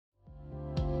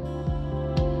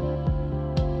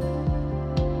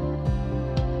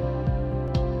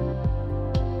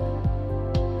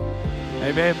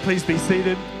Amen. Please be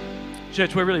seated.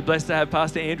 Church, we're really blessed to have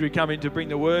Pastor Andrew come in to bring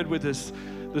the word with us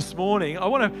this morning. I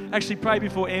want to actually pray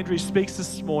before Andrew speaks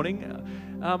this morning.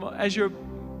 As you're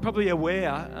probably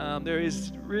aware, there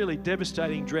is really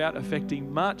devastating drought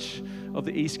affecting much of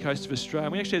the east coast of Australia.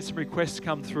 We actually had some requests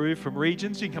come through from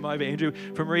regions. You can come over, Andrew,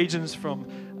 from regions from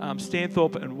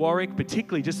Stanthorpe and Warwick,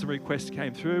 particularly just some requests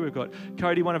came through. We've got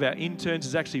Cody, one of our interns,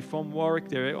 is actually from Warwick.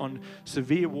 They're on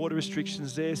severe water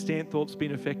restrictions there. Stanthorpe's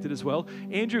been affected as well.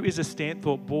 Andrew is a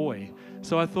Stanthorpe boy.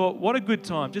 So I thought, what a good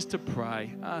time just to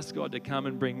pray. Ask God to come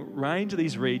and bring rain to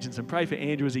these regions and pray for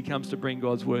Andrew as he comes to bring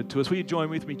God's word to us. Will you join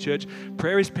with me, church?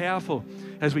 Prayer is powerful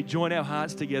as we join our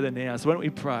hearts together now. So why don't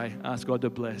we pray? Ask God to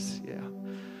bless. Yeah.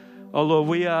 Oh, Lord,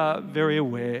 we are very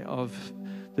aware of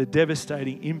the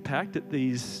devastating impact that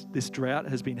this drought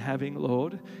has been having,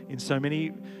 Lord, in so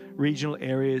many regional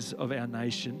areas of our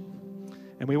nation.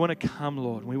 And we want to come,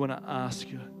 Lord, and we want to ask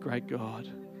you, great God,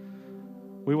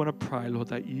 we want to pray, Lord,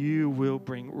 that you will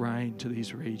bring rain to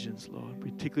these regions, Lord.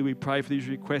 Particularly we pray for these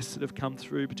requests that have come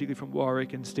through, particularly from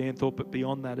Warwick and Stanthorpe, but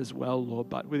beyond that as well, Lord.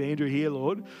 But with Andrew here,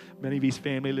 Lord, many of his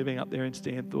family living up there in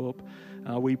Stanthorpe,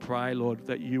 we pray, Lord,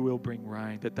 that you will bring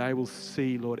rain, that they will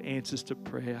see, Lord, answers to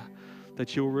prayer,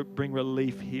 that you'll bring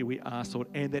relief here, we ask, Lord,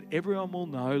 and that everyone will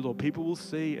know, Lord, people will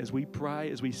see as we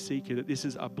pray, as we seek you, that this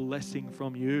is a blessing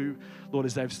from you, Lord,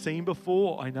 as they've seen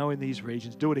before, I know in these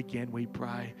regions. Do it again, we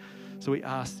pray. So we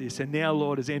ask this. And now,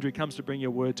 Lord, as Andrew comes to bring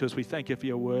your word to us, we thank you for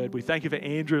your word. We thank you for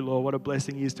Andrew, Lord. What a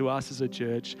blessing he is to us as a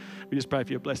church. We just pray for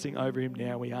your blessing over him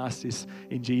now. We ask this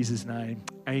in Jesus' name.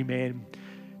 Amen.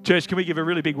 Church, can we give a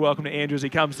really big welcome to Andrew as he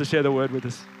comes to share the word with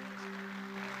us?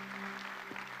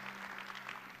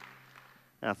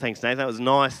 Thanks, Nathan. That was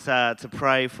nice to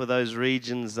pray for those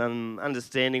regions and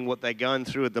understanding what they're going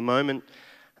through at the moment,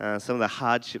 some of the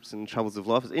hardships and troubles of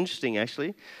life. It's interesting,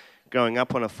 actually, growing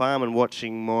up on a farm and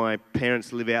watching my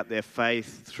parents live out their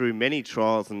faith through many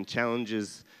trials and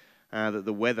challenges that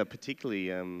the weather particularly,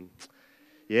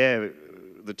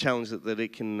 the challenge that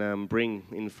it can bring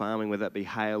in farming, whether that be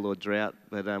hail or drought.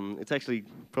 But it's actually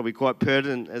probably quite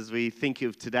pertinent as we think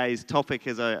of today's topic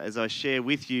as I share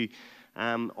with you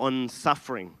on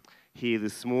suffering here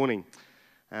this morning.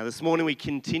 This morning we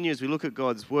continue as we look at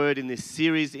God's Word in this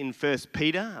series in 1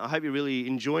 Peter. I hope you're really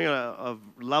enjoying it. I've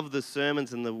loved the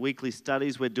sermons and the weekly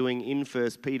studies we're doing in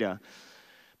 1 Peter.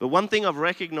 But one thing I've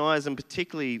recognised, and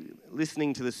particularly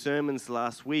listening to the sermons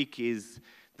last week, is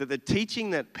that the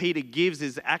teaching that Peter gives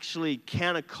is actually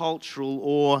countercultural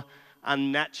or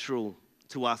unnatural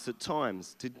to us at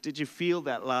times. Did you feel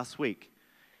that last week?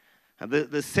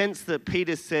 The sense that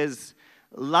Peter says,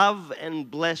 love and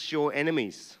bless your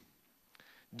enemies.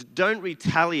 Don't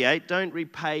retaliate, don't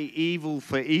repay evil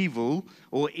for evil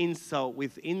or insult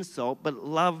with insult, but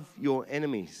love your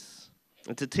enemies.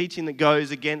 It's a teaching that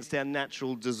goes against our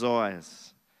natural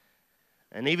desires.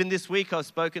 And even this week I've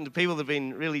spoken to people that have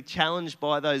been really challenged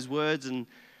by those words and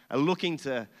are looking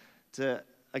to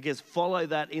follow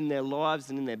that in their lives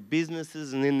and in their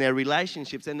businesses and in their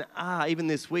relationships. And even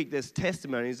this week there's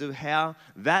testimonies of how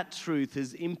that truth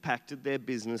has impacted their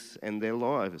business and their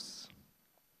lives.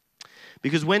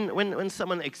 Because when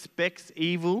someone expects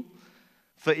evil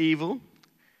for evil,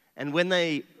 and when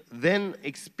they then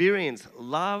experience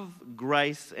love,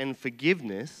 grace, and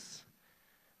forgiveness,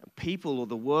 people or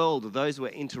the world or those who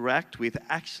interact with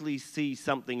actually see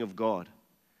something of God.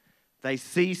 They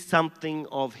see something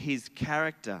of His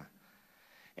character.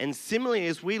 And similarly,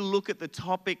 as we look at the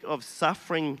topic of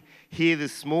suffering here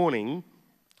this morning,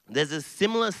 there's a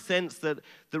similar sense that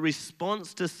the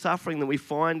response to suffering that we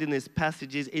find in this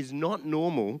passage is not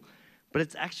normal, but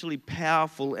it's actually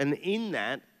powerful. And in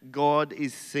that, God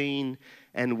is seen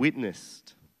and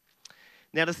witnessed.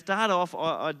 Now, to start off,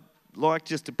 I'd like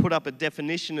just to put up a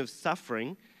definition of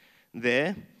suffering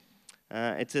there.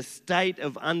 It's a state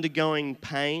of undergoing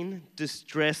pain,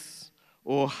 distress,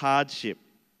 or hardship.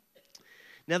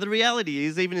 Now, the reality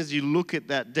is, even as you look at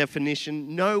that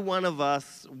definition, no one of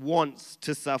us wants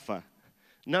to suffer.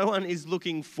 No one is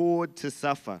looking forward to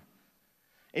suffer.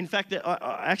 In fact,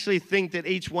 I actually think that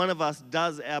each one of us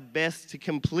does our best to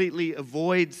completely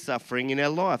avoid suffering in our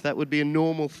life. That would be a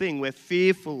normal thing. We're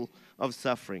fearful of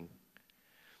suffering.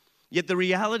 Yet the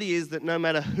reality is that no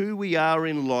matter who we are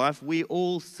in life, we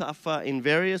all suffer in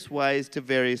various ways to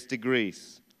various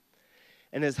degrees.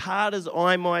 And as hard as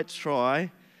I might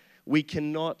try, we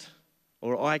cannot,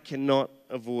 or I cannot,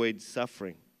 avoid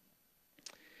suffering.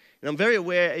 And I'm very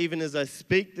aware, even as I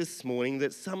speak this morning,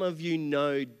 that some of you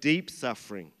know deep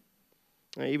suffering.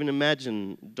 I even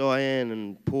imagine Diane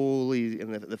and Paulie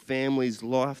and the family's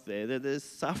life there, that there's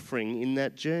suffering in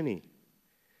that journey.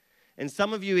 And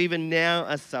some of you even now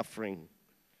are suffering.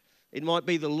 It might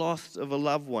be the loss of a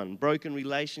loved one, broken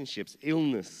relationships,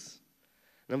 illness.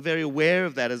 And I'm very aware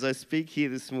of that as I speak here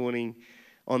this morning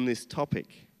on this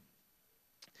topic.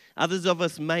 Others of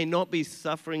us may not be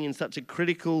suffering in such a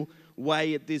critical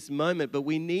way at this moment, but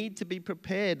we need to be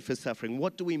prepared for suffering.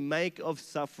 What do we make of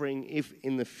suffering if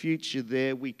in the future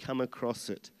there we come across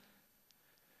it?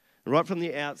 Right from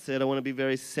the outset, I want to be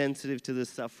very sensitive to the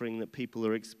suffering that people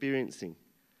are experiencing.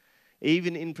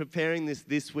 Even in preparing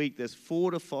this week, there's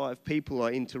 4 to 5 people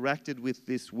I interacted with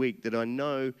this week that I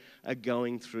know are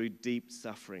going through deep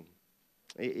suffering.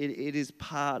 It is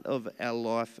part of our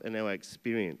life and our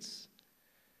experience.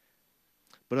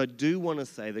 But I do want to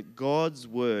say that God's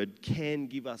word can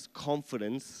give us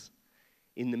confidence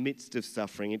in the midst of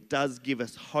suffering. It does give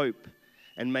us hope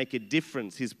and make a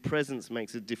difference. His presence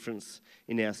makes a difference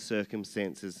in our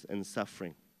circumstances and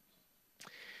suffering.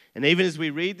 And even as we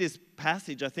read this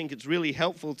passage, I think it's really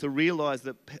helpful to realize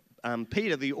that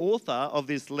Peter, the author of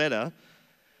this letter,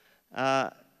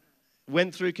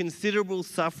 went through considerable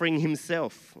suffering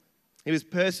himself. He was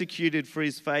persecuted for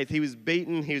his faith. He was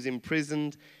beaten. He was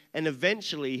imprisoned. And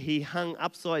eventually he hung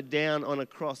upside down on a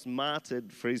cross,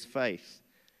 martyred for his faith.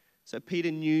 So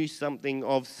Peter knew something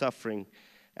of suffering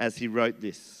as he wrote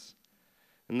this.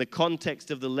 In the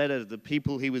context of the letter, the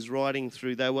people he was writing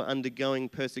through, they were undergoing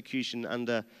persecution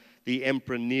under the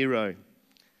Emperor Nero,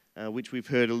 which we've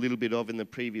heard a little bit of in the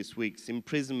previous weeks.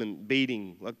 Imprisonment,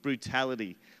 beating, like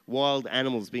brutality, wild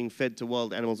animals, being fed to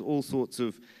wild animals, all sorts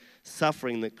of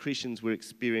suffering that Christians were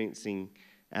experiencing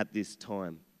at this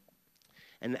time.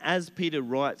 And as Peter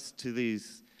writes to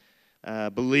these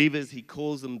believers, he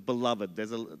calls them beloved.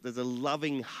 There's a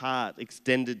loving heart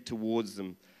extended towards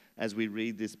them as we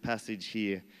read this passage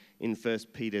here in 1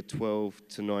 Peter 12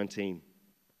 to 19.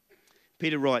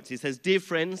 Peter writes, he says, "Dear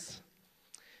friends,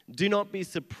 do not be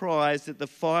surprised at the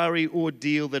fiery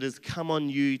ordeal that has come on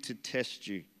you to test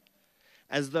you,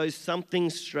 as though something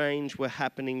strange were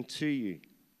happening to you.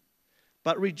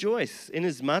 But rejoice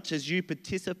inasmuch as you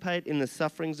participate in the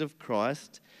sufferings of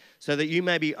Christ, so that you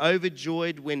may be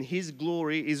overjoyed when his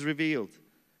glory is revealed.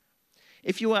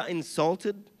 If you are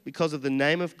insulted because of the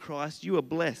name of Christ, you are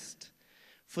blessed,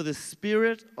 for the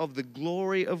Spirit of the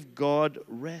glory of God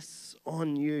rests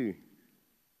on you.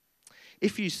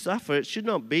 If you suffer, it should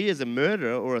not be as a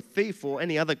murderer or a thief or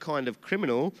any other kind of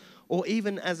criminal, or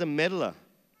even as a meddler.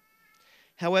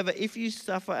 However, if you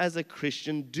suffer as a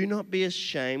Christian, do not be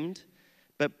ashamed,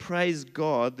 but praise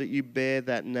God that you bear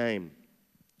that name.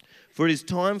 For it is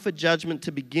time for judgment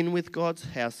to begin with God's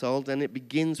household, and it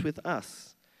begins with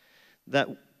us. That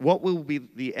what will be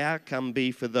the outcome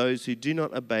be for those who do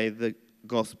not obey the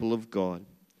gospel of God?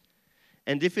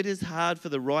 And if it is hard for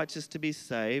the righteous to be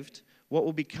saved, what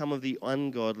will become of the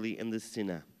ungodly and the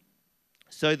sinner?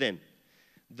 So then,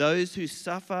 those who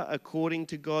suffer according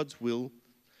to God's will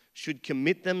should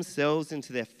commit themselves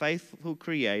into their faithful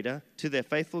Creator,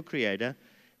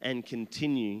 and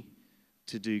continue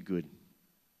to do good."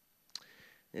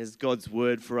 There's God's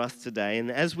word for us today. And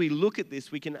as we look at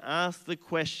this, we can ask the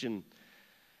question,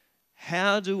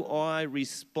 how do I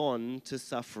respond to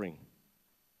suffering?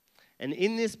 And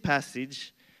in this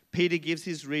passage, Peter gives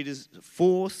his readers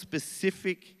 4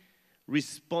 specific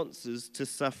responses to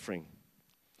suffering.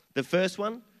 The first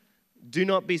one, do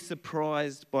not be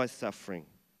surprised by suffering.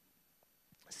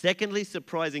 Secondly,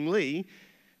 surprisingly,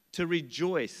 to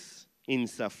rejoice in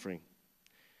suffering.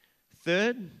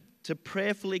 Third, to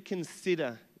prayerfully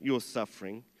consider your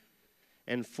suffering.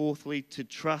 And fourthly, to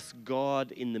trust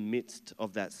God in the midst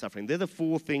of that suffering. They're the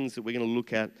 4 things that we're going to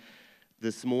look at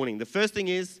this morning. The first thing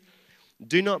is,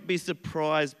 do not be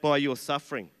surprised by your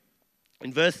suffering.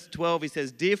 In verse 12, he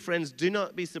says, "Dear friends, do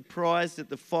not be surprised at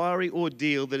the fiery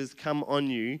ordeal that has come on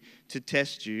you to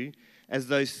test you, as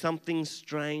though something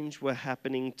strange were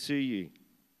happening to you."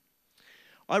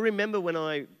 I remember when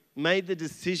I made the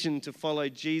decision to follow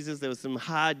Jesus, there were some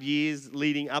hard years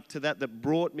leading up to that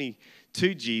brought me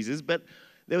to Jesus, but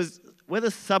there was,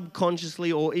 whether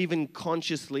subconsciously or even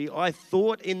consciously, I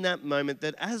thought in that moment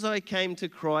that as I came to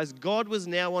Christ, God was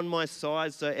now on my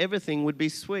side, so everything would be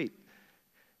sweet.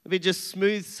 It'd be just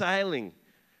smooth sailing.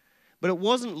 But it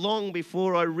wasn't long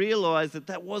before I realized that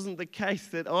that wasn't the case,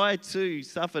 that I too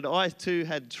suffered, I too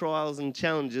had trials and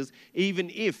challenges, even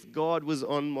if God was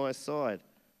on my side.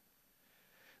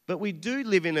 But we do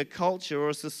live in a culture or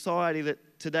a society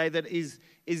that today that is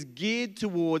geared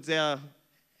towards our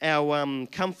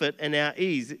comfort and our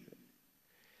ease.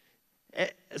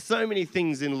 So many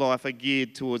things in life are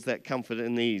geared towards that comfort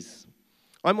and ease.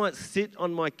 I might sit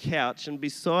on my couch and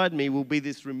beside me will be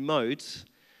this remote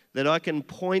that I can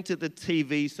point at the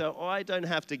TV so I don't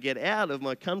have to get out of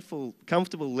my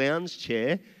comfortable lounge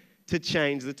chair to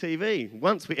change the TV.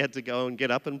 Once we had to go and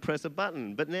get up and press a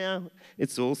button, but now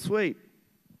it's all sweet.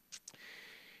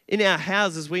 In our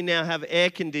houses, we now have air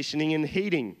conditioning and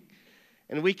heating,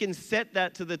 and we can set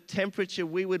that to the temperature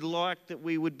we would like that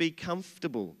we would be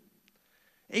comfortable.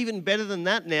 Even better than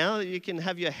that now, you can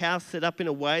have your house set up in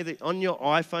a way that on your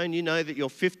iPhone, you know that you're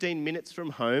 15 minutes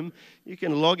from home. You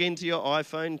can log into your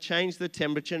iPhone, change the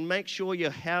temperature, and make sure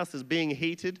your house is being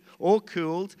heated or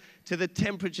cooled to the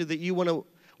temperature that you want to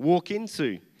walk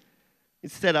into.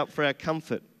 It's set up for our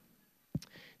comfort.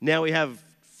 Now we have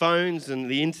phones and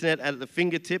the internet at the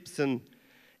fingertips, and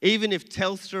even if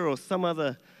Telstra or some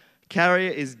other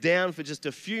carrier is down for just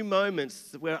a few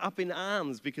moments, we're up in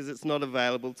arms because it's not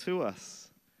available to us.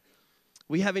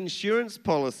 We have insurance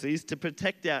policies to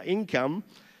protect our income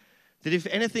that if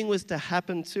anything was to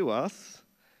happen to us,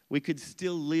 we could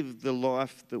still live the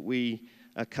life that we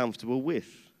are comfortable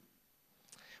with.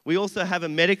 We also have a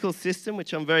medical system,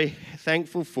 which I'm very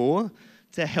thankful for,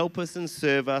 to help us and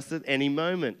serve us at any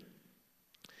moment.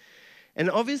 And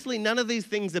obviously, none of these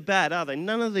things are bad, are they?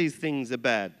 None of these things are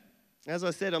bad. As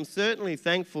I said, I'm certainly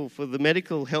thankful for the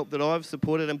medical help that I've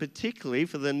supported, and particularly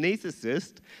for the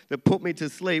anaesthetist that put me to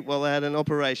sleep while I had an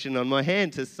operation on my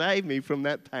hand to save me from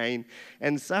that pain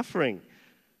and suffering.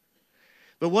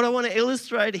 But what I want to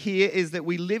illustrate here is that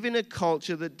we live in a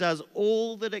culture that does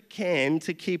all that it can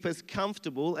to keep us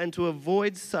comfortable and to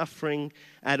avoid suffering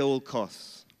at all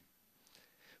costs.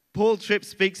 Paul Tripp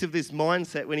speaks of this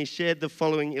mindset when he shared the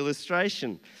following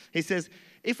illustration. He says,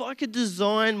 if I could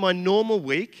design my normal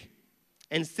week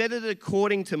and set it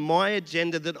according to my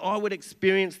agenda that I would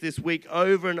experience this week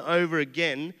over and over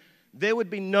again, there would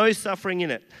be no suffering in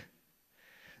it.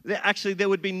 There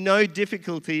would be no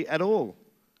difficulty at all.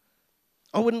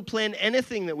 I wouldn't plan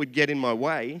anything that would get in my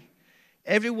way.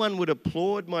 Everyone would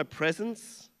applaud my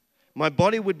presence. My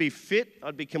body would be fit.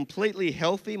 I'd be completely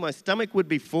healthy. My stomach would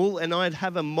be full, and I'd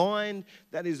have a mind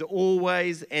that is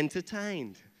always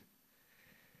entertained.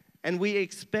 And we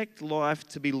expect life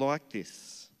to be like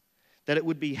this, that it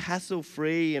would be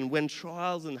hassle-free, and when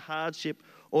trials and hardship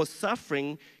or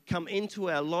suffering come into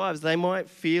our lives, they might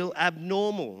feel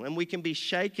abnormal and we can be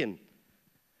shaken.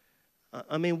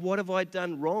 I mean, what have I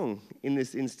done wrong in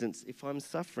this instance if I'm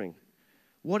suffering?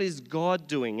 What is God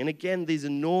doing? And again, these are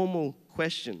normal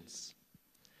questions.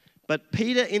 But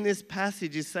Peter in this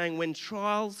passage is saying when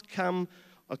trials come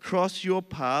across your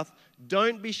path,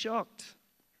 don't be shocked.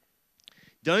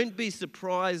 Don't be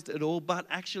surprised at all, but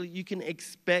actually you can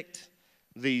expect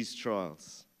these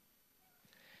trials.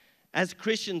 As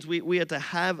Christians, we are to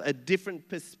have a different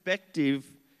perspective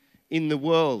in the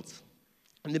world.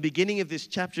 In the beginning of this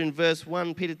chapter, in verse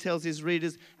 1, Peter tells his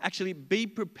readers, actually be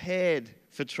prepared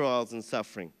for trials and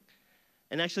suffering.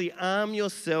 And actually arm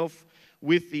yourself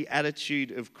with the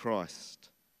attitude of Christ.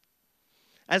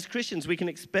 As Christians, we can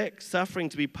expect suffering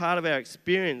to be part of our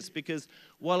experience because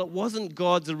while it wasn't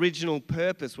God's original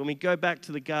purpose, when we go back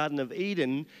to the Garden of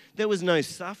Eden, there was no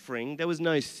suffering, there was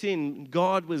no sin.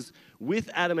 God was with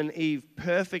Adam and Eve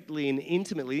perfectly and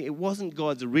intimately. It wasn't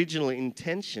God's original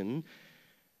intention.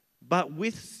 But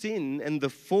with sin and the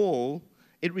fall,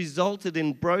 it resulted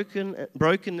in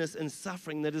brokenness and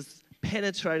suffering that has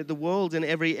penetrated the world in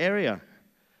every area.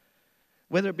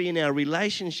 Whether it be in our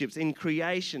relationships, in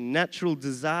creation, natural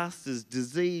disasters,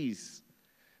 disease,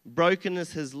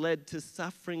 brokenness has led to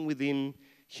suffering within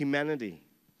humanity.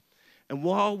 And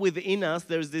while within us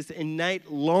there is this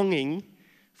innate longing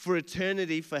for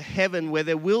eternity, for heaven, where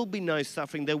there will be no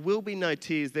suffering, there will be no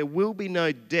tears, there will be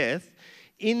no death,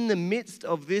 in the midst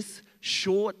of this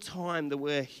short time that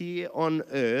we're here on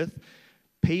earth,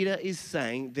 Peter is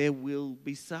saying there will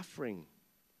be suffering.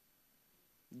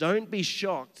 Don't be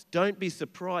shocked. Don't be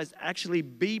surprised. Actually,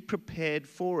 be prepared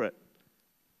for it.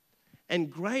 And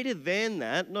greater than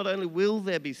that, not only will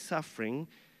there be suffering,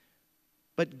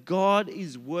 but God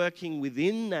is working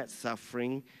within that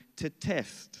suffering to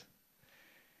test.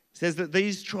 It says that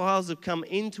these trials have come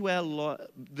into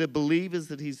the believers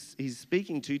that he's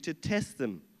speaking to test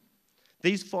them.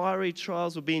 These fiery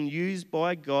trials were being used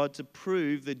by God to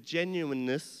prove the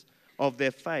genuineness of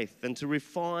their faith and to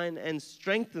refine and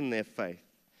strengthen their faith.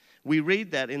 We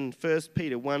read that in 1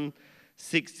 Peter 1,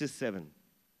 6-7.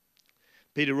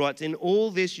 Peter writes, in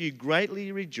all this you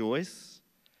greatly rejoice,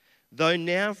 though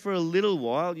now for a little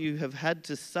while you have had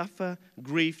to suffer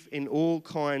grief in all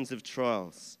kinds of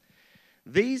trials.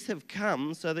 These have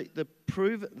come so that the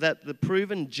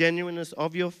proven genuineness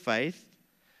of your faith,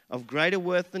 of greater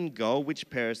worth than gold which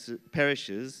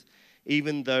perishes,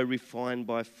 even though refined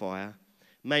by fire,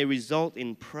 may result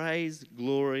in praise,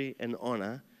 glory, and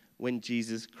honor when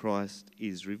Jesus Christ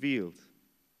is revealed.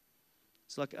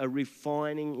 It's like a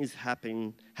refining is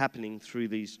happening through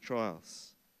these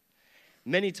trials.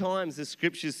 Many times the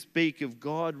scriptures speak of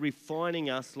God refining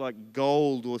us like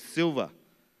gold or silver.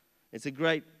 It's a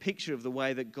great picture of the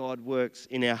way that God works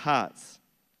in our hearts.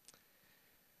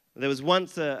 There was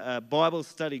once a Bible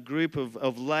study group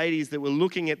of ladies that were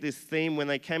looking at this theme when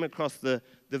they came across the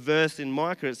verse in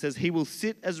Micah. It says, "He will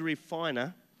sit as a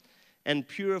refiner and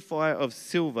purifier of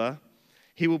silver.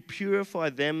 He will purify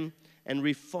them and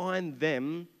refine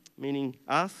them," meaning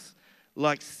us,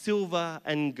 "like silver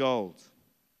and gold."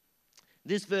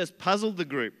 This verse puzzled the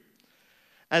group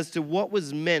as to what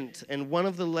was meant, and one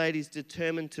of the ladies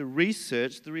determined to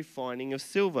research the refining of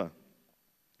silver.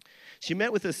 She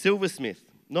met with a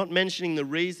silversmith, not mentioning the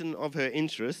reason of her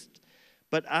interest,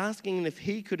 but asking if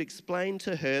he could explain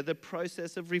to her the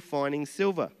process of refining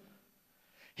silver.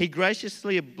 He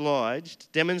graciously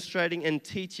obliged, demonstrating and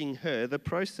teaching her the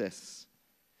process.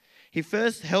 He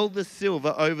first held the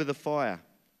silver over the fire,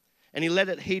 and he let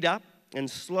it heat up,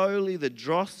 and slowly the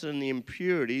dross and the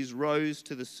impurities rose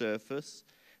to the surface,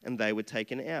 and they were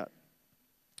taken out.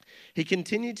 He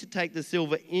continued to take the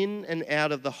silver in and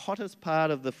out of the hottest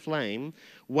part of the flame,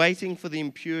 waiting for the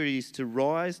impurities to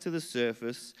rise to the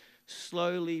surface,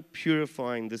 slowly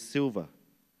purifying the silver.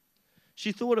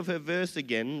 She thought of her verse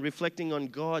again, reflecting on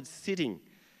God sitting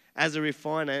as a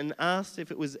refiner, and asked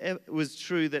if it was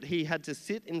true that he had to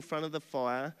sit in front of the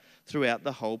fire throughout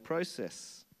the whole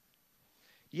process.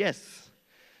 Yes,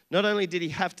 not only did he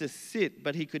have to sit,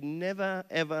 but he could never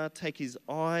ever take his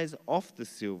eyes off the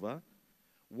silver,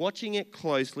 watching it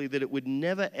closely that it would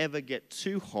never ever get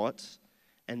too hot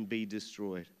and be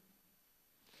destroyed.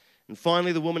 And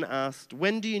finally the woman asked,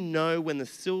 "When do you know when the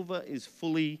silver is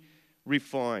fully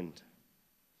refined?"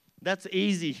 "That's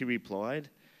easy," he replied,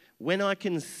 "when I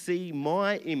can see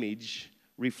my image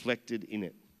reflected in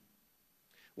it."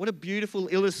 What a beautiful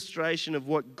illustration of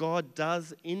what God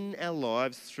does in our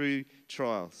lives through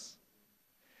trials.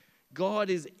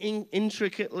 God is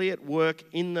intricately at work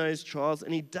in those trials,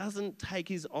 and he doesn't take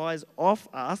his eyes off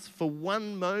us for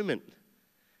one moment,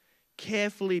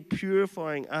 carefully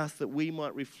purifying us that we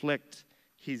might reflect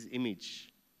his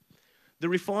image. The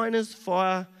refiner's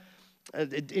fire,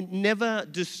 it never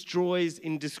destroys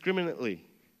indiscriminately.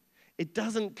 It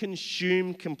doesn't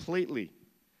consume completely,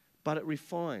 but it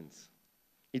refines,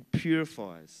 it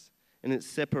purifies, and it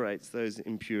separates those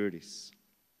impurities.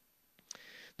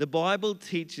 The Bible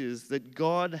teaches that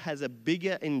God has a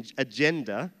bigger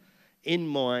agenda in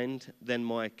mind than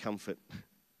my comfort.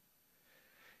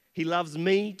 He loves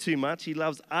me too much, he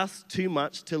loves us too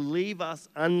much to leave us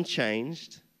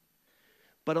unchanged.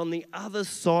 But on the other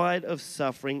side of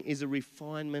suffering is a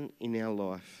refinement in our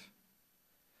life.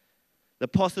 The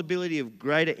possibility of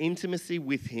greater intimacy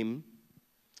with him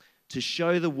to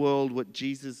show the world what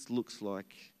Jesus looks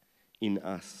like in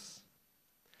us.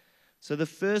 So the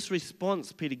first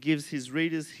response Peter gives his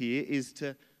readers here is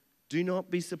to do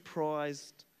not be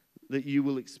surprised that you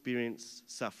will experience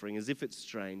suffering, as if it's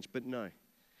strange, but no,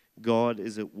 God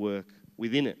is at work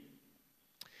within it.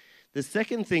 The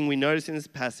second thing we notice in this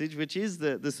passage, which is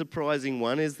the surprising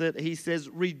one, is that he says,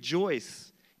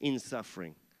 rejoice in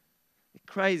suffering.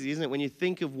 Crazy, isn't it? When you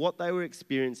think of what they were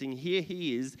experiencing, here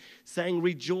he is saying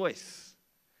rejoice.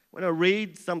 When I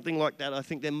read something like that, I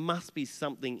think there must be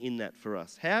something in that for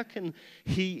us. How can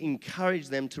he encourage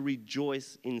them to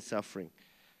rejoice in suffering?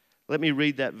 Let me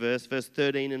read that verse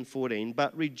 13 and 14.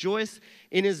 "But rejoice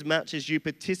inasmuch as you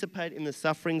participate in the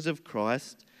sufferings of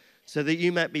Christ, so that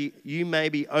you may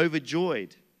be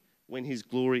overjoyed when his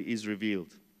glory is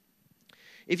revealed.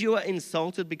 If you are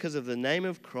insulted because of the name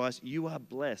of Christ, you are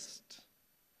blessed,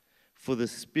 for the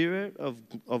Spirit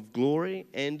of glory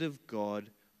and of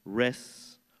God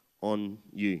rests on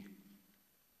you."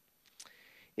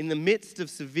 In the midst of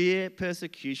severe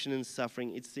persecution and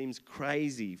suffering, it seems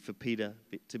crazy for Peter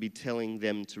to be telling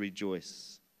them to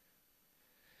rejoice.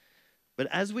 But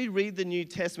as we read the New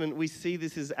Testament, we see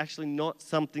this is actually not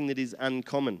something that is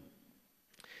uncommon.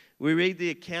 We read the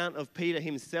account of Peter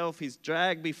himself. He's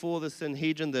dragged before the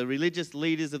Sanhedrin, the religious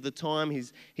leaders of the time.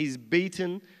 He's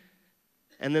beaten,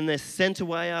 and then they're sent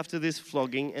away after this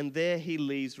flogging, and there he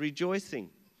leaves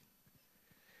rejoicing.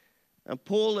 And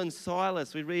Paul and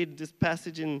Silas, we read this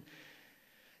passage in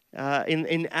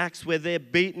Acts where they're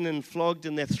beaten and flogged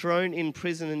and they're thrown in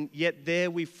prison, and yet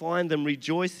there we find them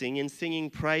rejoicing and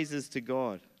singing praises to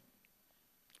God.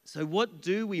 So what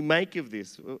do we make of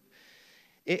this?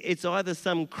 It's either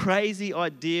some crazy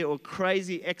idea or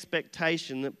crazy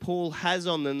expectation that Paul has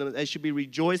on them that they should be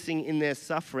rejoicing in their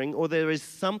suffering, or there is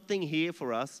something here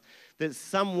for us that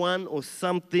someone or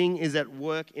something is at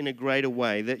work in a greater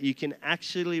way, that you can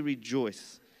actually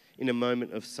rejoice in a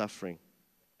moment of suffering.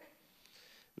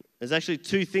 There's actually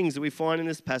two things that we find in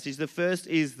this passage. The first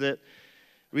is that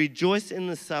rejoice in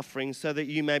the suffering so that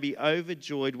you may be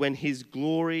overjoyed when his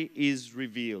glory is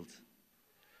revealed.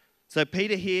 So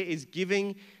Peter here is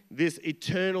giving this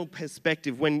eternal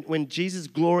perspective. When Jesus'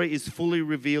 glory is fully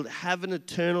revealed, have an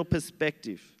eternal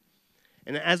perspective.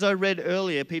 And as I read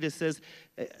earlier, Peter says,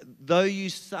 though you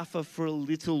suffer for a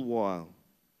little while,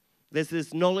 there's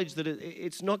this knowledge that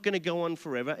it's not going to go on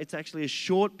forever. It's actually a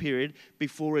short period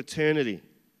before eternity.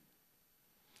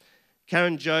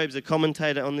 Karen Jobes, a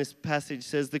commentator on this passage,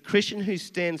 says, the Christian who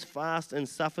stands fast and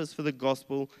suffers for the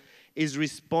gospel is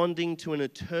responding to an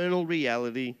eternal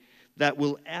reality that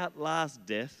will outlast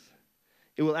death.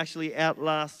 It will actually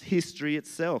outlast history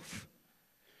itself.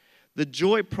 The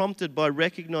joy prompted by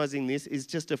recognizing this is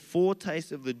just a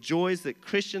foretaste of the joys that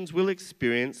Christians will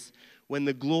experience when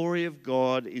the glory of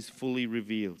God is fully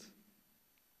revealed.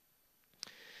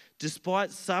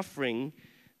 Despite suffering,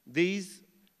 these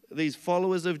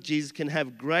followers of Jesus can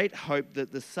have great hope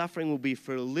that the suffering will be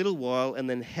for a little while and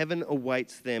then heaven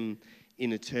awaits them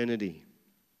in eternity.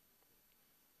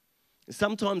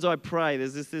 Sometimes I pray,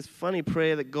 there's this funny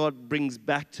prayer that God brings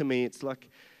back to me. It's like,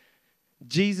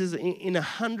 Jesus, in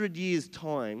 100 years'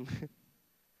 time,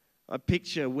 I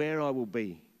picture where I will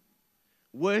be,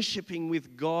 worshipping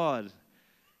with God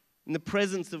in the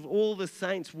presence of all the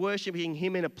saints, worshipping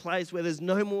him in a place where there's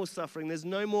no more suffering, there's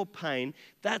no more pain.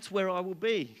 That's where I will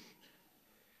be.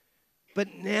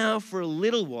 But now for a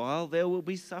little while, there will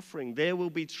be suffering, there will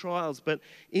be trials. But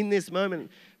in this moment,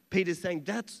 Peter's saying,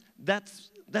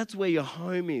 that's where your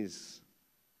home is.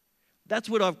 That's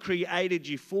what I've created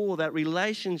you for, that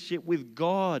relationship with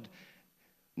God.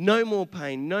 No more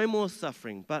pain, no more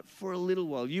suffering, but for a little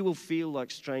while, you will feel like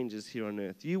strangers here on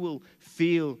earth. You will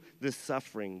feel the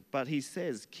suffering. But he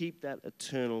says, keep that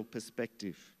eternal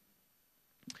perspective.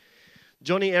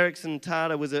 Johnny Erickson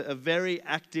Tata was a very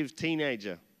active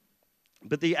teenager.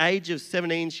 But at the age of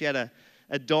 17, she had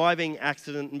a diving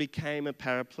accident and became a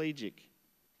paraplegic.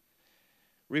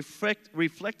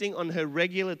 Reflecting on her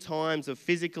regular times of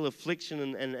physical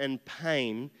affliction and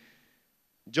pain,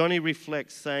 Johnny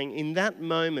reflects, saying, in that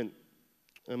moment,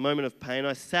 a moment of pain,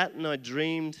 I sat and I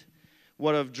dreamed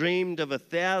what I've dreamed of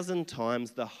 1,000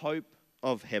 times, the hope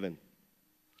of heaven.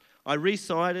 I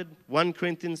recited 1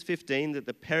 Corinthians 15 that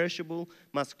the perishable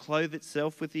must clothe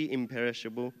itself with the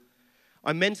imperishable.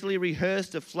 I mentally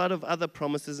rehearsed a flood of other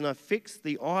promises and I fixed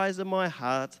the eyes of my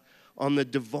heart on the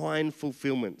divine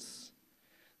fulfillments.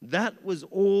 That was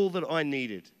all that I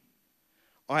needed.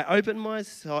 I opened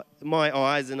my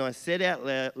eyes and I said out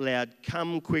loud,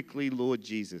 come quickly, Lord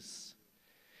Jesus.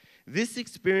 This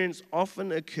experience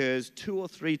often occurs 2 or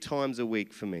 3 times a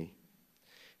week for me.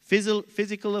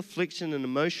 Physical affliction and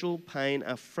emotional pain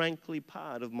are frankly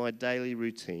part of my daily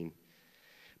routine.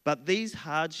 But these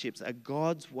hardships are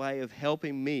God's way of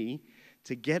helping me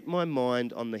to get my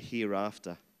mind on the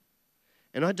hereafter.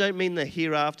 And I don't mean the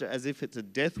hereafter as if it's a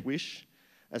death wish,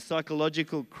 a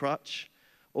psychological crutch,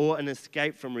 or an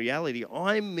escape from reality.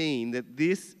 I mean that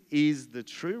this is the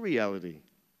true reality.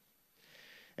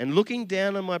 And looking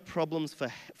down on my problems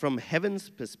from heaven's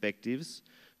perspectives,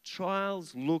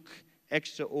 trials look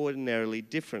extraordinarily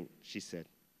different, she said.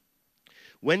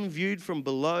 When viewed from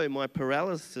below, my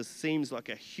paralysis seems like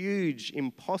a huge,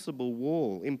 impassable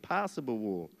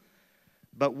wall.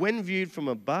 But when viewed from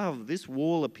above, this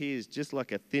wall appears just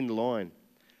like a thin line,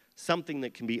 something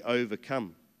that can be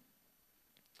overcome.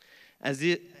 As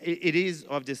it is,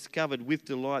 I've discovered with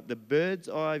delight the bird's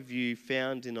eye view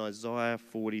found in Isaiah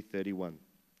 40:31.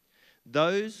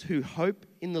 Those who hope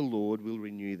in the Lord will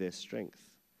renew their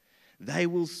strength. They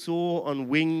will soar on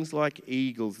wings like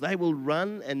eagles. They will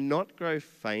run and not grow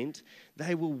faint.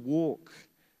 They will walk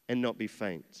and not be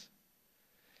faint.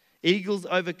 Eagles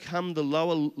overcome the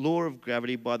lower law of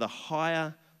gravity by the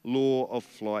higher law of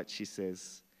flight, she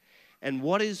says. And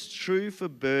what is true for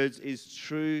birds is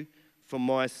true for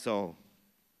my soul.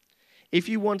 If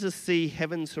you want to see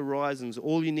heaven's horizons,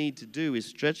 all you need to do is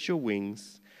stretch your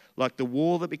wings. Like the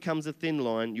wall that becomes a thin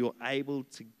line, you're able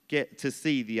to get to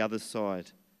see the other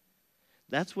side.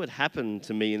 That's what happened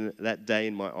to me that day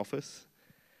in my office.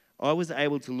 I was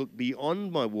able to look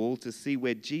beyond my wall to see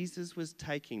where Jesus was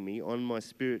taking me on my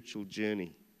spiritual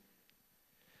journey.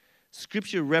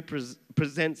 Scripture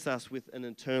presents us with an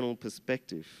eternal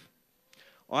perspective.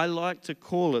 I like to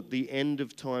call it the end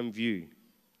of time view.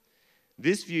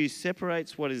 This view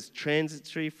separates what is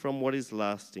transitory from what is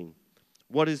lasting.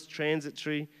 What is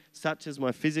transitory, such as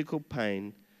my physical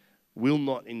pain, will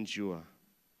not endure.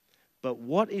 But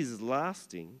what is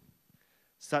lasting,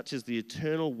 such as the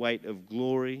eternal weight of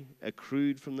glory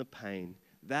accrued from the pain,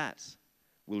 that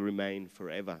will remain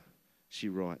forever, she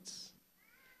writes.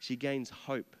 She gains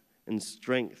hope and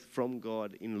strength from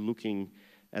God in looking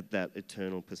at that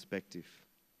eternal perspective.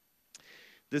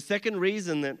 The second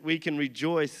reason that we can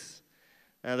rejoice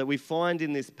that we find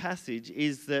in this passage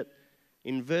is that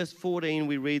in verse 14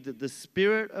 we read that the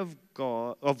Spirit of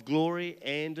God, of glory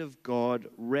and of God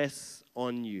rests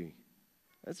on you.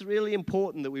 It's really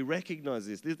important that we recognize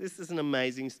this. This is an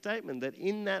amazing statement, that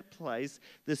in that place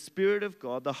the Spirit of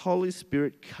God, the Holy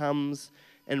Spirit, comes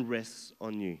and rests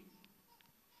on you.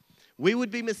 We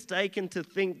would be mistaken to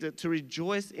think that to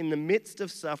rejoice in the midst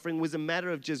of suffering was a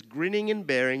matter of just grinning and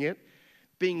bearing it,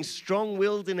 being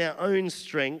strong-willed in our own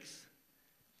strength.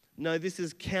 No, this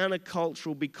is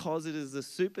countercultural because it is the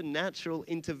supernatural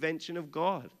intervention of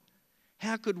God.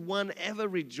 How could one ever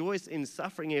rejoice in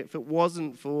suffering if it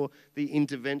wasn't for the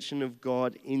intervention of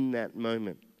God in that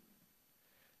moment?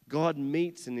 God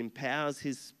meets and empowers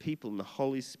his people, and the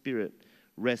Holy Spirit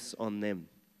rests on them.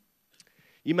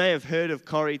 You may have heard of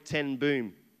Corrie ten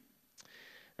Boom.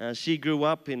 She grew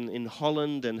up in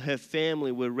Holland, and her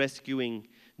family were rescuing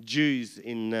Jews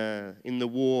in the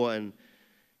war, and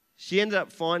she ended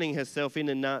up finding herself in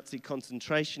a Nazi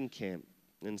concentration camp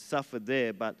and suffered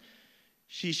there. But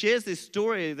she shares this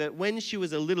story that when she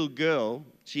was a little girl,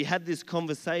 she had this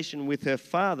conversation with her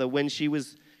father when she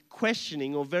was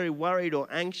questioning or very worried or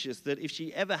anxious that if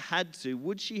she ever had to,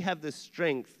 would she have the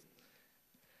strength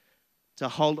to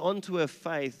hold on to her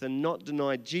faith and not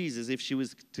deny Jesus if she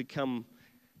was to come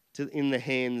in the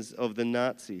hands of the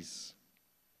Nazis.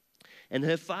 And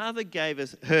her father gave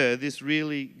her this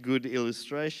really good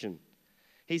illustration.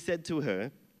 He said to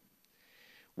her,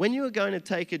 when you are going to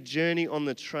take a journey on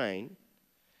the train,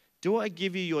 do I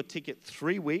give you your ticket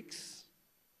 3 weeks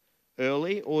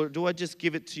early, or do I just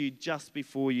give it to you just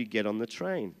before you get on the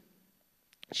train?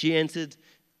 She answered,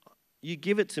 you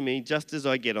give it to me just as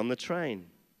I get on the train.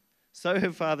 So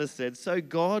her father said, so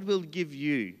God will give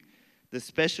you the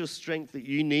special strength that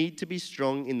you need to be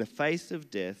strong in the face of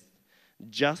death,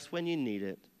 just when you need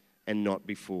it and not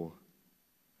before.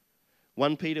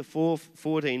 1 Peter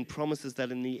 4:14 promises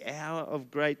that in the hour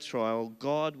of great trial,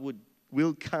 God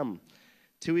will come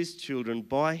to his children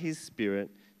by his Spirit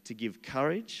to give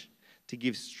courage, to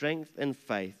give strength and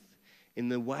faith in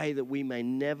the way that we may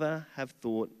never have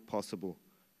thought possible.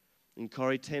 And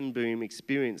Corrie ten Boom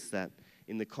experienced that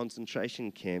in the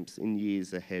concentration camps in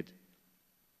years ahead.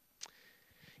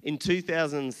 In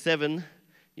 2007,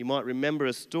 you might remember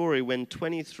a story when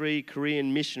 23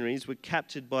 Korean missionaries were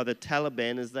captured by the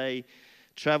Taliban as they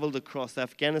traveled across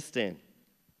Afghanistan.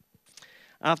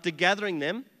 After gathering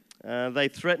them, they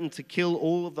threatened to kill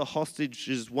all of the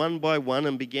hostages one by one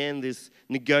and began this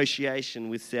negotiation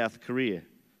with South Korea.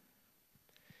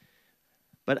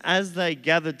 But as they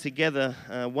gathered together,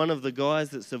 one of the guys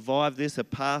that survived this, a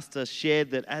pastor, shared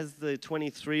that as the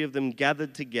 23 of them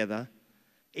gathered together,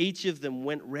 each of them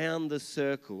went round the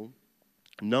circle,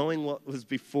 knowing what was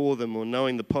before them or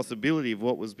knowing the possibility of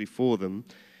what was before them,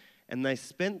 and they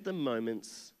spent the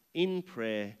moments in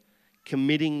prayer,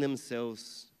 committing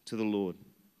themselves to the Lord.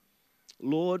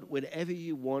 Lord, whatever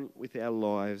you want with our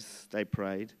lives, they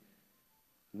prayed,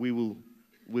 we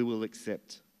will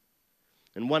accept.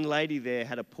 And one lady there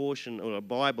had a portion or a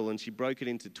Bible, and she broke it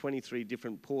into 23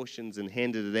 different portions and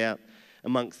handed it out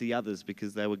amongst the others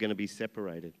because they were going to be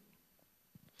separated.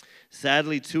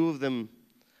 Sadly, 2 of them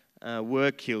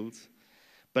were killed,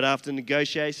 but after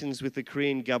negotiations with the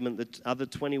Korean government, the other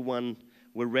 21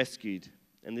 were rescued,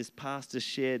 and this pastor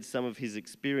shared some of his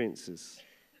experiences.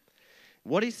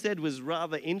 What he said was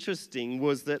rather interesting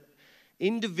was that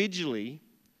individually,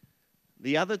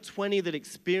 the other 20 that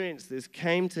experienced this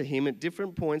came to him at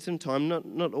different points in time,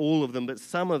 not all of them, but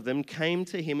some of them came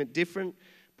to him at different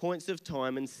points of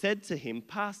time and said to him,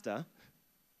 Pastor,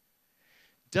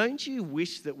 don't you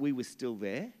wish that we were still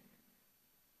there?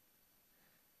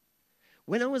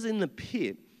 When I was in the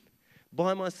pit,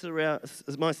 by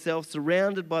myself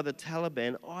surrounded by the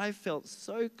Taliban, I felt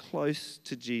so close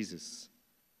to Jesus.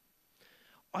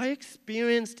 I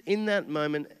experienced in that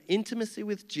moment intimacy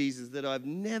with Jesus that I've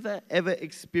never, ever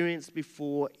experienced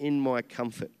before in my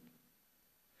comfort.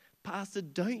 Pastor,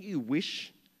 don't you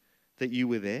wish that you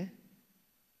were there?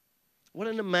 What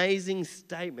an amazing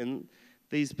statement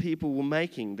these people were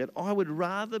making, that I would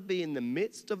rather be in the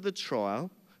midst of the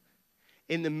trial,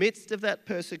 in the midst of that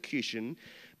persecution,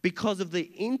 because of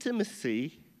the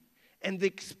intimacy and the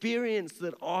experience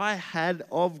that I had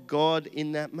of God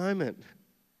in that moment.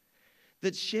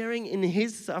 That sharing in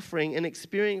his suffering and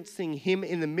experiencing him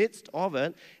in the midst of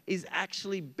it is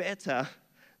actually better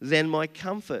than my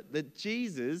comfort. That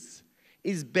Jesus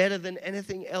is better than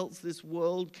anything else this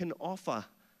world can offer,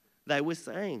 they were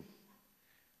saying.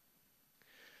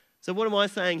 So what am I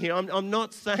saying here? I'm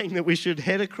not saying that we should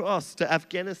head across to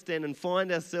Afghanistan and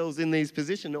find ourselves in these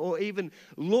positions or even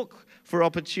look for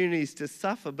opportunities to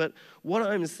suffer. But what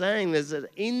I'm saying is that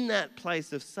in that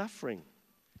place of suffering,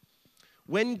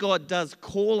 when God does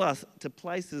call us to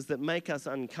places that make us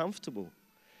uncomfortable,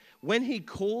 when he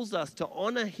calls us to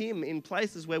honor him in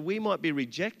places where we might be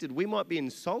rejected, we might be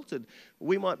insulted,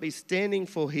 we might be standing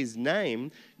for his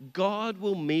name, God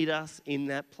will meet us in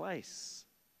that place.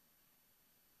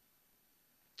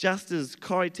 Just as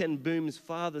Corrie ten Boom's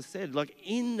father said, like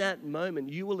in that moment,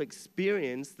 you will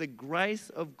experience the grace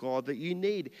of God that you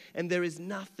need. And there is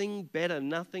nothing better,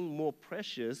 nothing more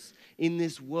precious in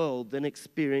this world than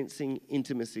experiencing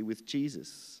intimacy with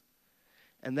Jesus.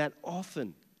 And that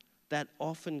often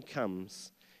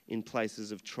comes in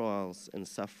places of trials and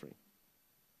suffering.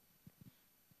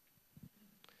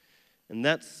 And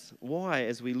that's why,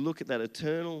 as we look at that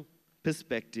eternal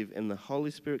perspective and the Holy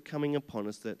Spirit coming upon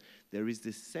us, that there is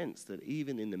this sense that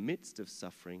even in the midst of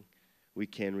suffering, we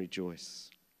can rejoice.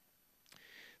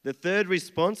 The third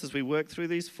response, as we work through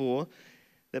these four,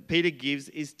 that Peter gives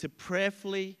is to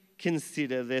prayerfully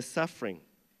consider their suffering.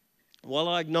 While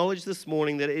I acknowledge this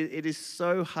morning that it is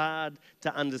so hard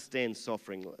to understand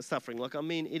suffering,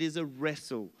 it is a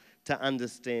wrestle to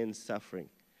understand suffering.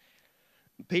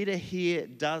 Peter here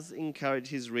does encourage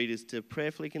his readers to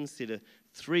prayerfully consider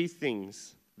three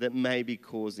things that may be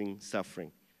causing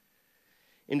suffering.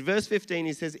 In verse 15,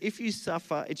 he says, if you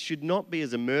suffer, it should not be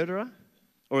as a murderer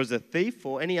or as a thief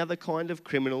or any other kind of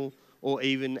criminal or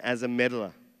even as a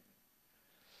meddler.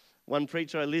 One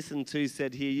preacher I listened to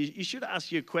said here, you should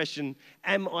ask your question,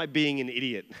 am I being an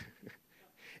idiot?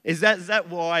 Is that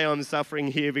why I'm suffering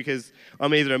here? Because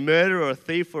I'm either a murderer or a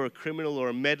thief or a criminal or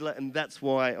a meddler, and that's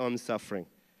why I'm suffering.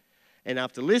 And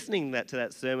after listening to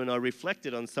that sermon, I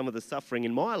reflected on some of the suffering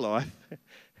in my life,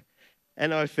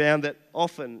 and I found that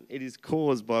often it is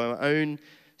caused by my own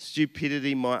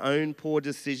stupidity, my own poor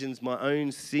decisions, my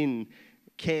own sin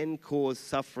can cause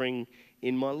suffering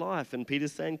in my life. And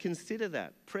Peter's saying, consider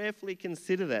that, prayerfully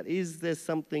consider that. Is there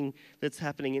something that's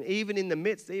happening? And even in the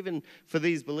midst, even for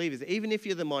these believers, even if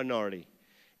you're the minority,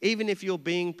 even if you're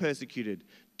being persecuted,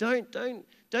 don't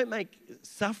make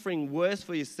suffering worse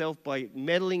for yourself by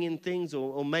meddling in things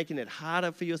or making it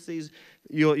harder for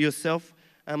yourself.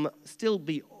 Still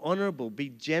be honorable, be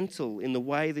gentle in the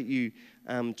way that you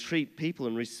treat people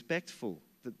and respectful.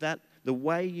 That the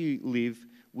way you live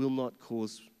will not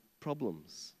cause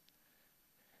problems.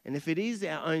 And if it is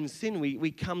our own sin,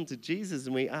 we come to Jesus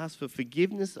and we ask for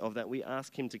forgiveness of that. We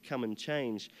ask him to come and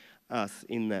change us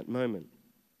in that moment.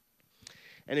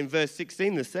 And in verse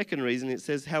 16, the second reason, it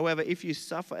says, however, if you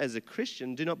suffer as a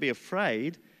Christian, do not be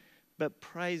afraid, but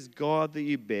praise God that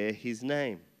you bear his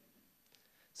name.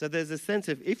 So there's a sense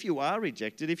of if you are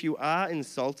rejected, if you are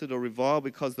insulted or reviled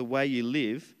because the way you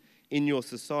live in your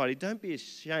society, don't be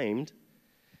ashamed,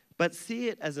 but see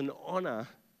it as an honor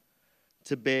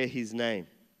to bear his name.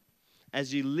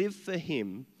 As you live for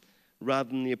him rather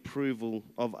than the approval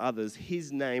of others,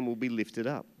 his name will be lifted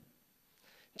up.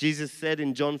 Jesus said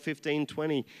in John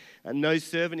 15:20, no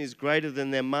servant is greater than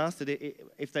their master.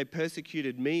 If they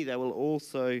persecuted me, they will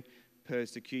also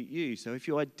persecute you. So if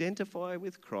you identify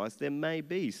with Christ, there may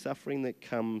be suffering that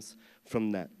comes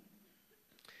from that.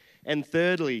 And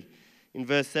thirdly, in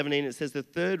verse 17, it says the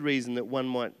third reason that one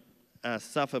might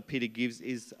suffer, Peter gives,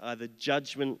 is either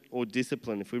judgment or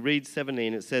discipline. If we read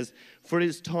 17, it says, for it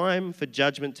is time for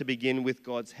judgment to begin with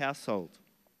God's household.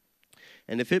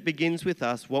 And if it begins with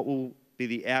us, what will be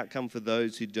the outcome for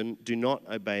those who do not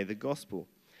obey the gospel?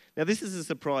 Now, this is a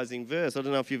surprising verse. I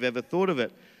don't know if you've ever thought of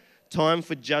it. Time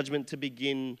for judgment to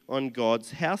begin on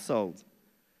God's household.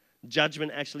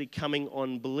 Judgment actually coming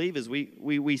on believers.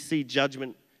 We see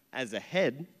judgment as a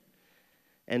head.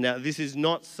 And this is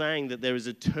not saying that there is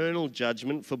eternal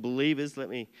judgment for believers. Let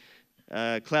me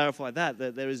clarify that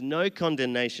there is no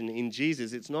condemnation in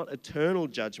Jesus. It's not eternal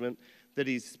judgment that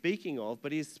he's speaking of,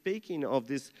 but he's speaking of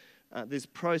this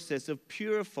process of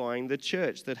purifying the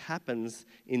church that happens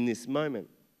in this moment.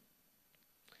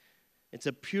 It's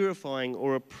a purifying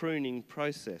or a pruning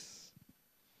process.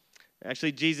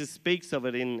 Actually, Jesus speaks of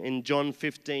it in John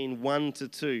 15,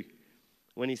 1-2.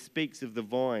 When he speaks of the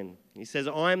vine. He says,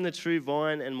 I am the true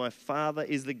vine and my Father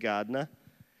is the gardener.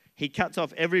 He cuts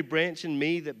off every branch in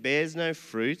me that bears no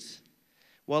fruit,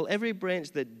 while every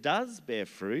branch that does bear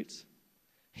fruit,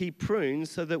 he prunes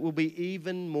so that it will be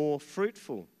even more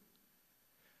fruitful.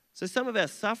 So some of our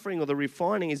suffering or the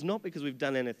refining is not because we've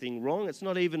done anything wrong. It's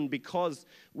not even because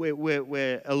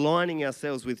we're aligning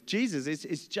ourselves with Jesus.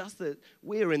 It's just that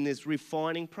we're in this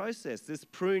refining process, this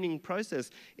pruning process.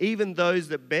 Even those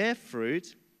that bear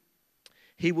fruit,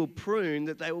 He will prune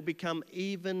that they will become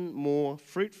even more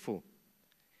fruitful.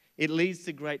 It leads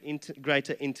to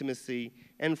greater intimacy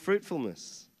and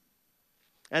fruitfulness.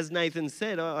 As Nathan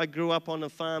said, I grew up on a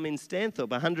farm in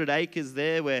Stanthorpe, 100 acres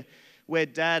there where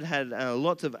Dad had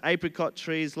lots of apricot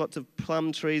trees, lots of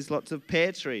plum trees, lots of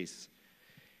pear trees.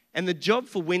 And the job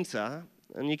for winter,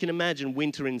 and you can imagine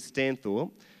winter in Stanthorpe,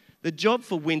 the job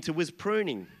for winter was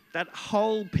pruning. That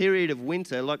whole period of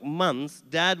winter, like months,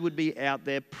 Dad would be out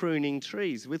there pruning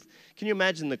trees. Can you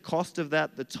imagine the cost of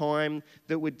that, the time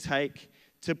that would take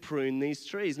to prune these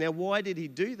trees? Now, why did he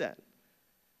do that?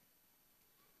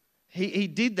 He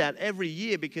did that every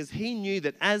year because he knew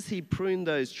that as he pruned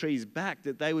those trees back,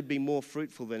 that they would be more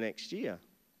fruitful the next year.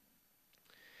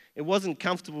 It wasn't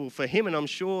comfortable for him, and I'm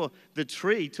sure the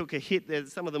tree took a hit there.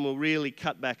 Some of them were really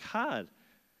cut back hard.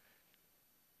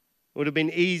 It would have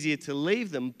been easier to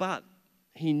leave them, but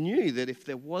he knew that if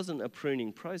there wasn't a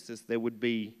pruning process, there would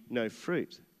be no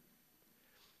fruit.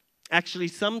 Actually,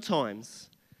 sometimes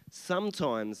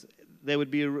there would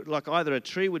be like either a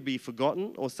tree would be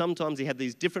forgotten, or sometimes he had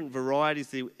these different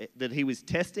varieties that he was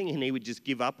testing and he would just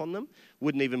give up on them,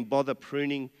 wouldn't even bother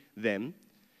pruning them.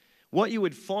 What you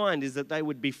would find is that they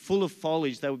would be full of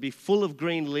foliage, they would be full of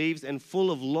green leaves and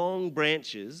full of long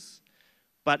branches,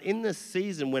 but in the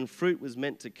season when fruit was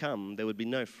meant to come, there would be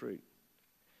no fruit.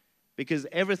 Because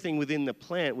everything within the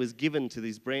plant was given to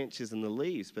these branches and the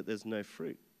leaves, but there's no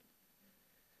fruit.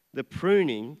 The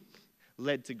pruning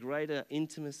led to greater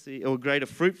intimacy or greater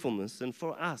fruitfulness, and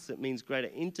for us it means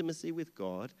greater intimacy with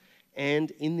God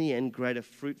and in the end greater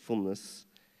fruitfulness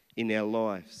in our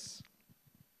lives.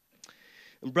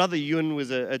 And Brother Yun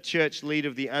was a church leader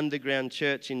of the underground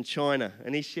church in China,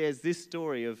 and he shares this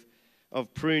story of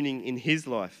pruning in his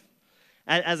life.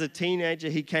 As a teenager,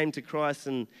 he came to Christ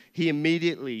and he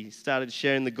immediately started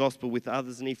sharing the gospel with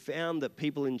others, and he found that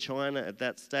people in China at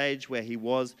that stage where he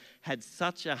was had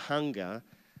such a hunger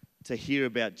to hear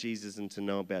about Jesus and to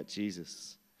know about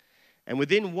Jesus. And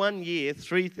within 1 year,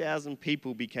 3,000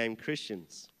 people became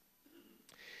Christians.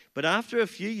 But after a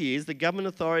few years, the government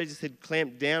authorities had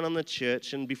clamped down on the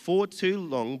church, and before too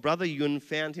long, Brother Yun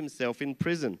found himself in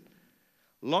prison,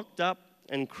 locked up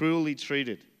and cruelly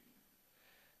treated.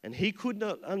 And he could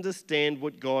not understand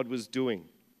what God was doing.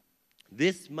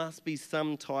 This must be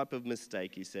some type of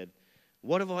mistake, he said.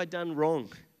 What have I done wrong?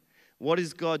 What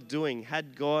is God doing?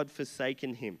 Had God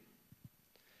forsaken him?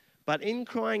 But in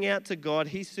crying out to God,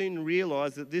 he soon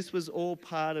realized that this was all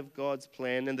part of God's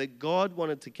plan and that God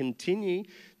wanted to continue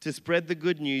to spread the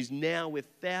good news now with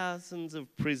thousands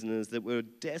of prisoners that were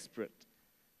desperate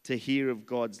to hear of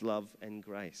God's love and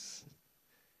grace.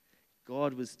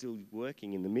 God was still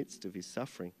working in the midst of his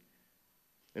suffering.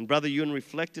 And Brother Yun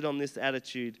reflected on this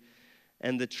attitude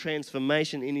and the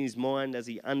transformation in his mind as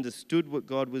he understood what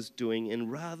God was doing,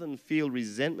 and rather than feel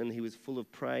resentment, he was full of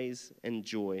praise and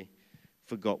joy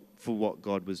for what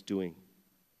God was doing.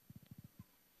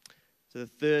 So the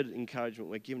third encouragement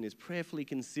we're given is prayerfully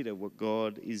consider what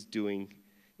God is doing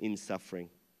in suffering.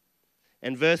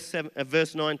 And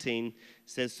verse 19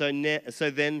 says, So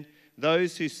then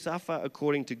those who suffer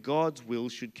according to God's will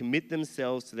should commit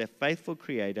themselves to their faithful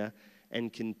Creator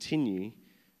and continue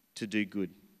to do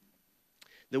good.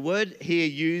 The word here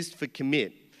used for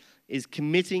commit is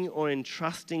committing or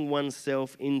entrusting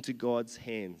oneself into God's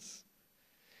hands.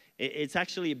 It's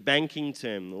actually a banking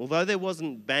term. Although there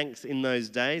wasn't banks in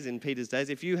those days, in Peter's days,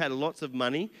 if you had lots of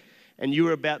money and you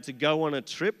were about to go on a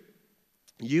trip,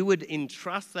 you would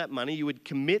entrust that money, you would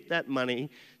commit that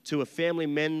money to a family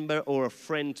member or a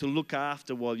friend to look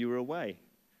after while you were away.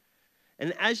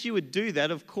 And as you would do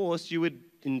that, of course, you would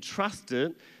entrust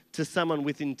it to someone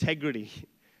with integrity,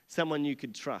 someone you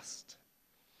could trust.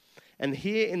 And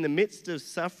here in the midst of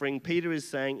suffering, Peter is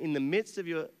saying, in the midst of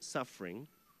your suffering,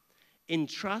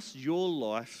 entrust your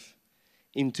life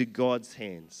into God's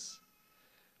hands,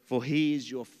 for he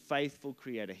is your faithful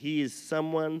Creator. He is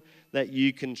someone that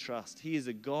you can trust. He is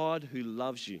a God who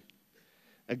loves you,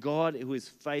 a God who is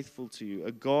faithful to you,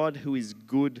 a God who is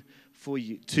good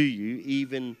to you,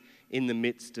 even in the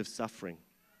midst of suffering.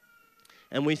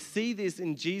 And we see this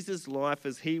in Jesus' life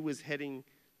as he was heading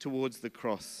towards the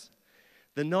cross.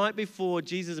 The night before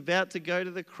Jesus is about to go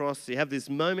to the cross, you have this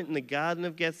moment in the Garden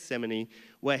of Gethsemane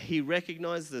where he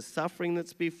recognizes the suffering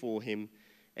that's before him,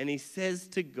 and he says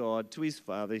to God, to his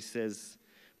Father, he says,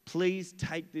 please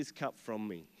take this cup from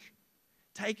me.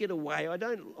 Take it away. I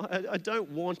don't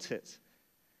want it.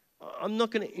 I'm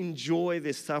not going to enjoy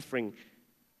this suffering,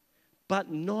 but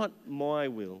not my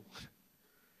will.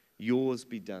 Yours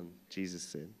be done, Jesus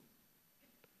said.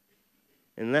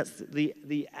 And that's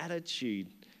the attitude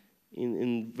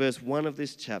in verse 1 of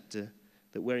this chapter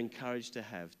that we're encouraged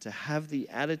to have the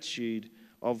attitude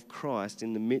of Christ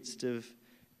in the midst of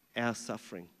our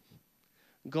suffering.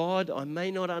 God, I may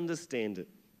not understand it,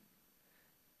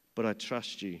 but I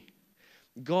trust you.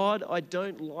 God, I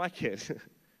don't like it,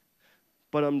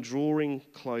 but I'm drawing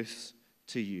close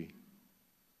to you.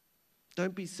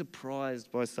 Don't be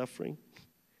surprised by suffering.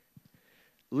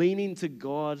 Lean into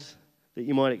God that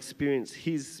you might experience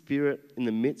His Spirit in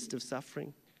the midst of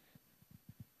suffering.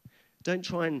 Don't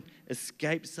try and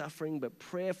escape suffering, but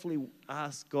prayerfully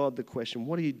ask God the question,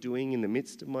 what are you doing in the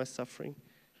midst of my suffering?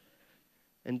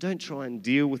 And don't try and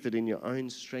deal with it in your own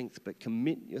strength, but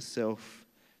commit yourself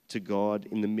to God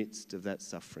in the midst of that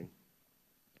suffering.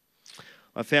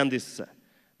 I found this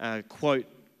quote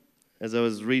as I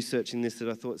was researching this that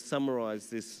I thought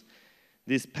summarized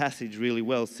this passage really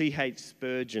well. C.H.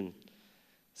 Spurgeon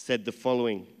said the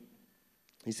following.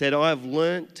 He said, I have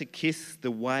learnt to kiss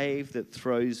the wave that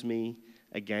throws me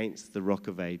against the rock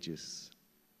of ages.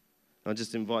 I'll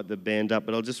just invite the band up,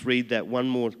 but I'll just read that one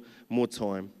more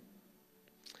time.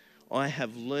 I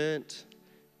have learnt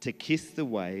to kiss the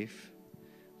wave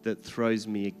that throws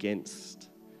me against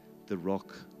the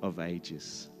rock of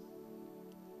ages.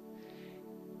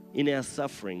 In our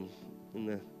suffering,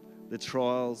 in the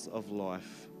trials of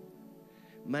life,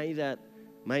 may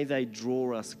they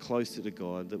draw us closer to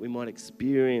God, that we might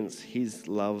experience His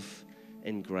love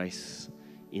and grace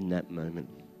in that moment.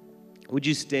 Would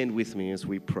you stand with me as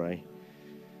we pray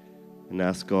and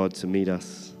ask God to meet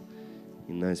us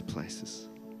in those places?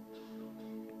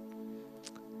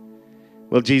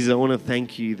 Well, Jesus, I want to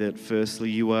thank you that firstly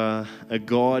you are a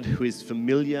God who is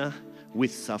familiar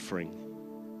with suffering.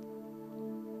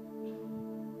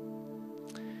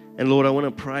 And Lord, I want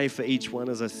to pray for each one,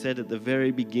 as I said at the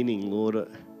very beginning, Lord,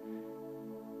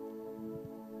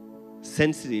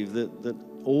 sensitive that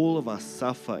all of us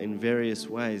suffer in various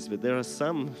ways, but there are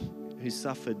some who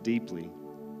suffer deeply.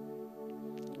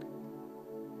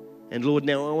 And Lord,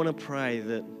 now I want to pray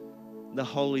that the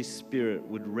Holy Spirit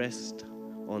would rest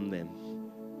on them.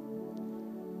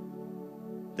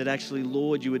 That actually,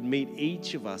 Lord, you would meet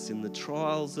each of us in the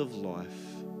trials of life.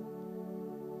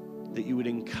 That you would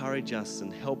encourage us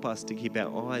and help us to keep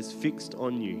our eyes fixed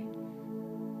on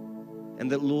you.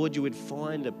 And that, Lord, you would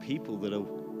find a people that are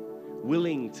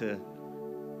willing to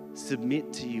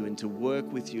submit to you and to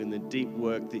work with you in the deep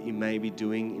work that you may be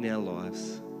doing in our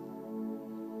lives.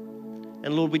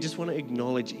 And Lord, we just want to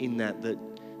acknowledge in that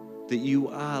you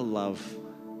are love,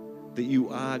 that you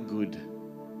are good,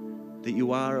 that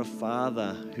you are a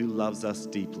Father who loves us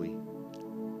deeply.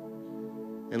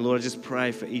 And Lord, I just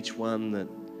pray for each one that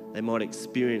they might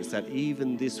experience that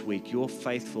even this week, your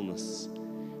faithfulness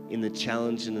in the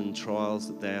challenges and trials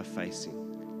that they are facing.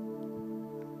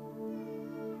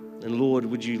 And Lord,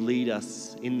 would you lead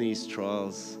us in these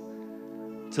trials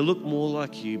to look more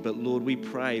like you, but Lord, we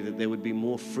pray that there would be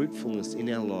more fruitfulness in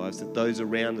our lives, that those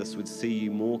around us would see you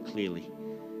more clearly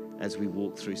as we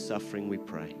walk through suffering, we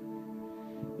pray.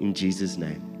 In Jesus'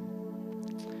 name,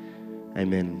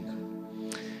 amen.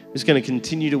 I'm just going to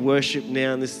continue to worship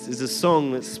now, and this is a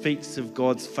song that speaks of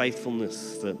God's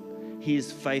faithfulness, that He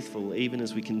is faithful even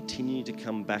as we continue to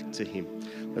come back to Him.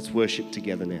 Let's worship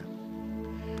together now.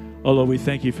 Oh Lord, we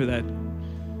thank you for that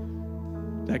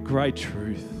great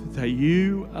truth, that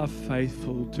you are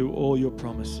faithful to all your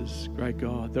promises, great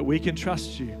God, that we can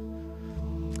trust you.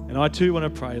 And I too want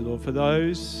to pray, Lord, for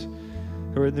those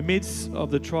who are in the midst of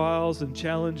the trials and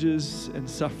challenges and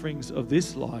sufferings of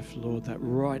this life, Lord, that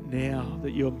right now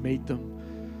that you'll meet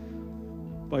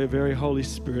them by your very Holy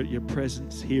Spirit, your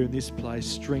presence here in this place.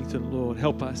 Strengthen, Lord.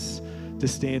 Help us to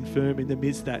stand firm in the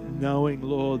midst of that, knowing,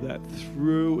 Lord, that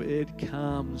through it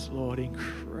comes, Lord,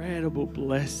 incredible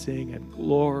blessing and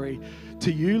glory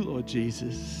to you, Lord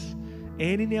Jesus,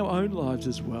 and in our own lives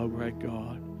as well, great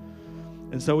God.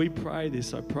 And so we pray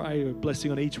this. I pray a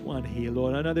blessing on each one here,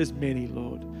 Lord. I know there's many,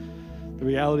 Lord. The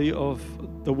reality of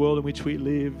the world in which we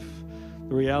live,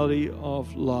 the reality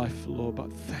of life, Lord.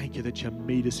 But thank you that you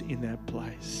meet us in that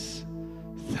place.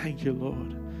 Thank you,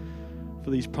 Lord,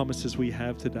 for these promises we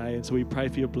have today. And so we pray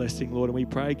for your blessing, Lord. And we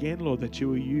pray again, Lord, that you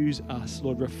will use us,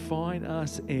 Lord. Refine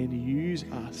us and use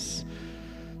us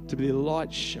to be the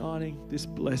light shining this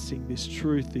blessing, this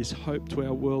truth, this hope to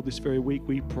our world this very week,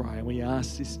 we pray. And we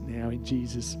ask this now in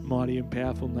Jesus' mighty and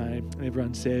powerful name. And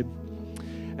everyone said,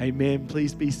 amen.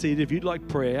 Please be seated. If you'd like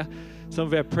prayer, some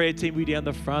of our prayer team will be down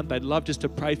the front. They'd love just to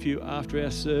pray for you after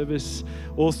our service.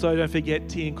 Also, don't forget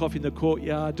tea and coffee in the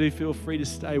courtyard. Do feel free to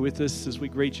stay with us as we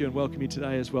greet you and welcome you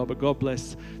today as well. But God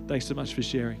bless. Thanks so much for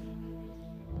sharing.